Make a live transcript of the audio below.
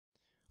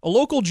A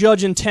local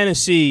judge in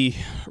Tennessee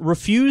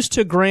refused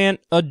to grant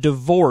a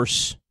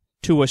divorce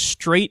to a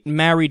straight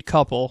married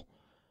couple,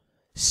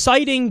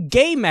 citing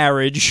gay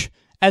marriage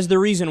as the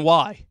reason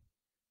why.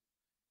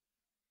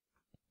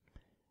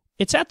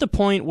 It's at the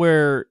point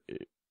where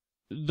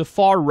the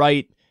far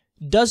right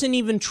doesn't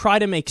even try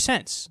to make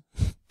sense.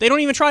 They don't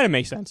even try to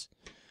make sense.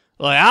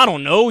 Like, I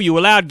don't know, you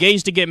allowed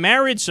gays to get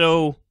married,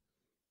 so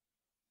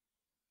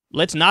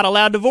let's not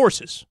allow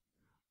divorces.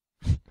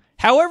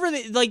 However,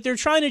 they're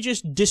trying to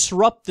just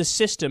disrupt the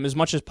system as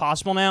much as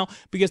possible now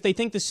because they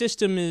think the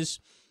system is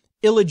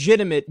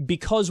illegitimate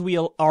because we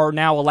are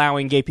now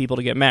allowing gay people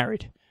to get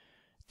married.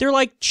 They're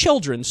like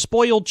children,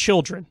 spoiled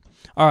children.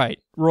 All right,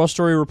 Raw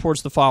Story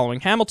reports the following.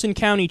 Hamilton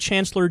County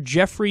Chancellor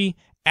Jeffrey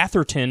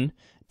Atherton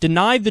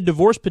denied the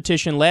divorce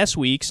petition last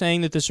week,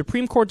 saying that the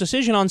Supreme Court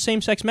decision on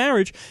same-sex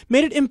marriage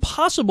made it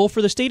impossible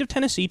for the state of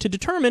Tennessee to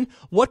determine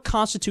what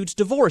constitutes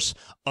divorce.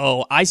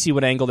 Oh, I see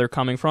what angle they're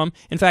coming from.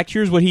 In fact,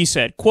 here's what he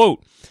said.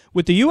 Quote,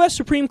 with the U.S.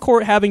 Supreme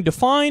Court having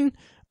defined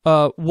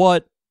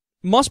what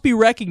must be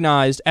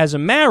recognized as a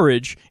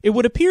marriage, it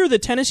would appear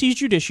that Tennessee's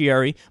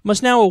judiciary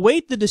must now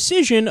await the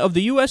decision of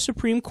the U.S.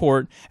 Supreme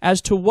Court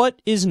as to what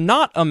is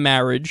not a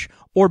marriage,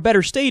 or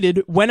better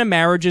stated, when a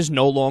marriage is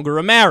no longer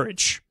a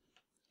marriage.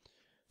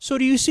 So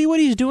do you see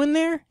what he's doing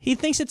there? He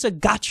thinks it's a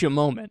gotcha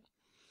moment.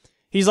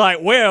 He's like,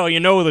 well, you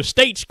know, the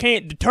states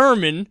can't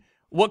determine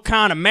what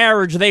kind of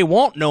marriage they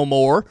want no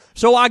more,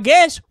 so I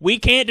guess we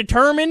can't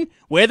determine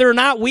whether or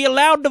not we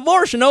allow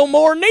divorce no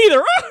more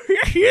neither.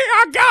 Yeah,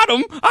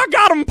 I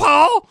got him,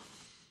 Paul.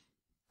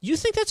 You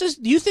think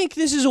you think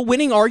this is a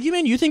winning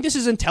argument? You think this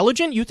is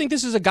intelligent? You think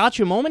this is a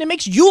gotcha moment? It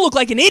makes you look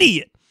like an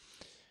idiot.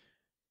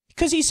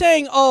 Because he's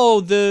saying,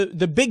 oh,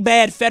 the big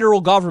bad federal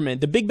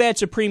government, the big bad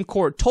Supreme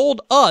Court told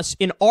us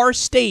in our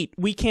state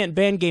we can't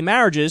ban gay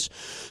marriages,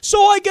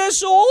 so I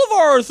guess all of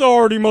our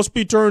authority must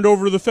be turned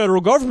over to the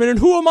federal government, and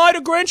who am I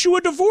to grant you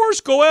a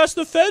divorce? Go ask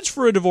the feds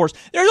for a divorce.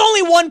 There's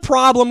only one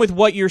problem with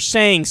what you're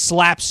saying,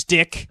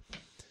 slapstick.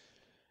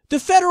 The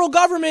federal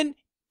government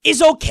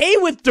is okay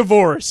with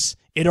divorce.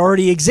 It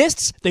already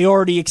exists. They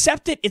already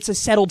accept it. It's a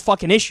settled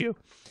fucking issue.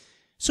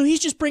 So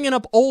he's just bringing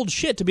up old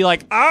shit to be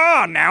like,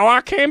 now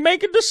I can't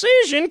make a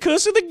decision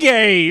because of the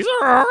gays.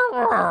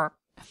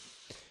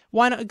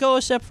 Why not go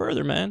a step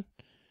further, man?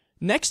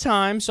 Next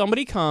time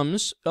somebody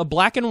comes, a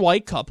black and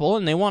white couple,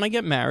 and they want to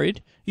get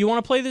married, you want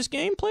to play this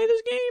game? Play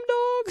this game,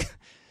 dog.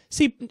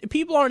 See,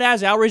 people aren't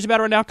as outraged about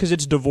it right now because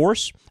it's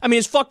divorce. I mean,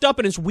 it's fucked up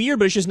and it's weird,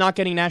 but it's just not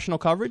getting national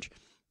coverage.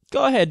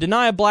 Go ahead,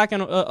 deny a black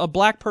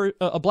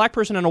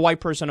person and a white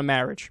person a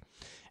marriage,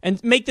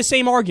 and make the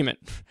same argument.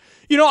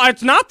 You know,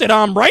 it's not that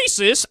I'm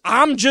racist.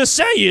 I'm just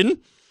saying,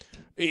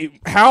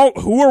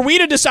 who are we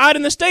to decide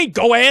in the state?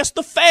 Go ask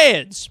the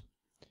feds.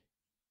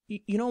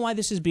 You know why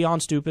this is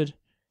beyond stupid?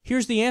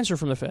 Here's the answer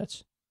from the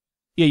feds.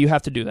 Yeah, you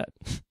have to do that.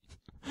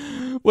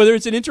 Whether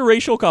it's an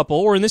interracial couple,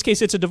 or in this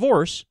case it's a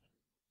divorce,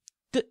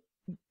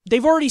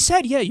 they've already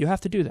said, yeah, you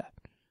have to do that.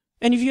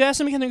 And if you ask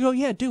them again, they go,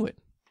 yeah, do it.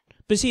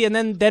 But see, and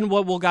then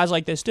what will guys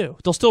like this do?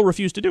 They'll still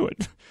refuse to do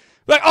it.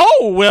 Like,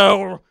 oh,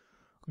 well,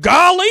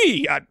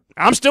 golly,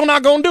 I'm still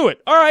not going to do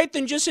it. All right,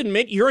 then just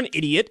admit you're an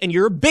idiot and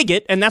you're a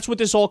bigot, and that's what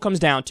this all comes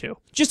down to.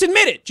 Just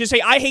admit it. Just say,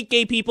 I hate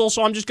gay people,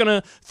 so I'm just going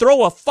to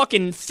throw a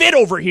fucking fit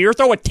over here,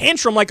 throw a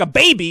tantrum like a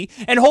baby,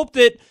 and hope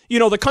that, you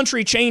know, the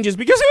country changes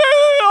because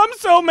I'm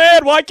so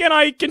mad. Why can't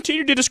I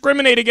continue to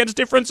discriminate against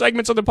different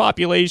segments of the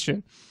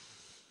population?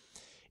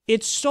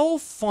 It's so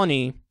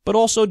funny, but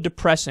also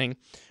depressing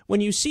when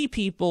you see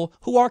people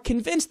who are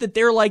convinced that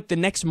they're like the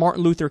next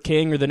Martin Luther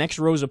King or the next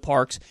Rosa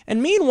Parks,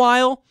 and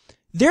meanwhile,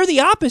 they're the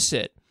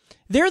opposite.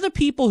 They're the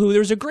people who,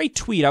 there's a great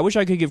tweet, I wish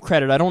I could give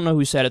credit, I don't know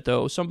who said it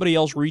though, somebody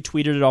else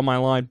retweeted it on my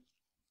line,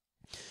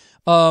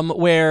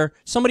 where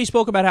somebody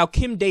spoke about how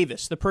Kim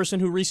Davis, the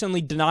person who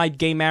recently denied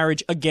gay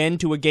marriage again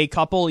to a gay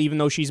couple, even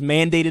though she's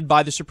mandated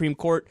by the Supreme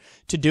Court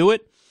to do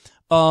it,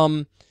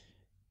 the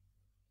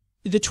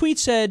tweet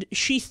said,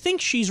 she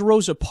thinks she's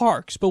Rosa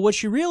Parks, but what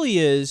she really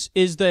is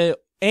the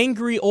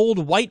angry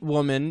old white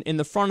woman in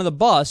the front of the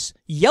bus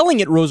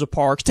yelling at Rosa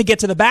Parks to get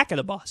to the back of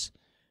the bus.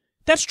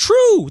 That's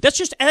true.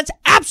 That's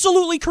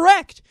absolutely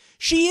correct.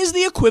 She is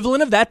the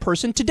equivalent of that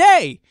person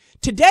today.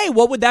 Today,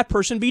 what would that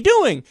person be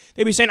doing?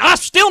 They'd be saying, I'm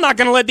still not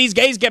going to let these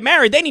gays get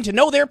married. They need to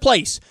know their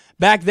place.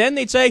 Back then,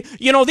 they'd say,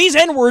 you know, these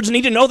N-words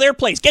need to know their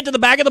place. Get to the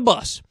back of the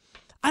bus.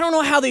 I don't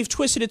know how they've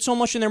twisted it so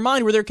much in their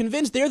mind where they're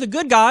convinced they're the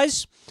good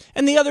guys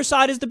and the other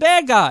side is the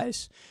bad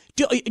guys.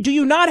 Do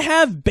you not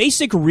have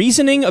basic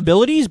reasoning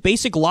abilities,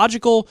 basic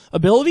logical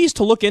abilities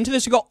to look into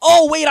this and go,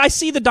 oh, wait, I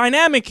see the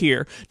dynamic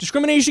here.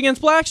 Discrimination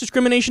against blacks,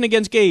 discrimination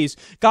against gays.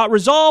 Got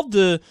resolved.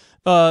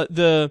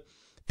 The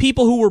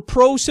people who were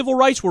pro-civil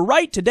rights were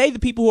right. Today, the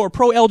people who are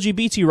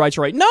pro-LGBT rights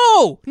are right.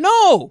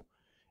 No.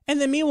 And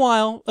then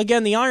meanwhile,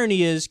 again, the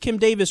irony is Kim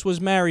Davis was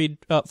married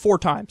 4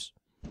 times.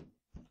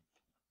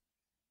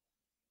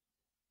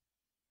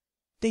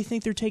 They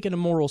think they're taking a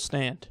moral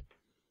stand.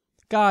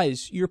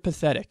 Guys, you're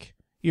pathetic.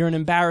 You're an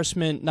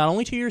embarrassment not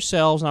only to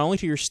yourselves, not only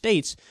to your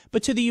states,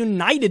 but to the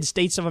United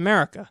States of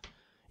America.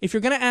 If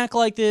you're going to act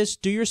like this,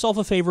 do yourself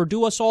a favor,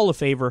 do us all a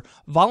favor,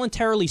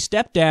 voluntarily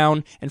step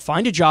down and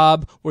find a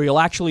job where you'll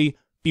actually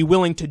be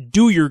willing to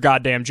do your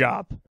goddamn job.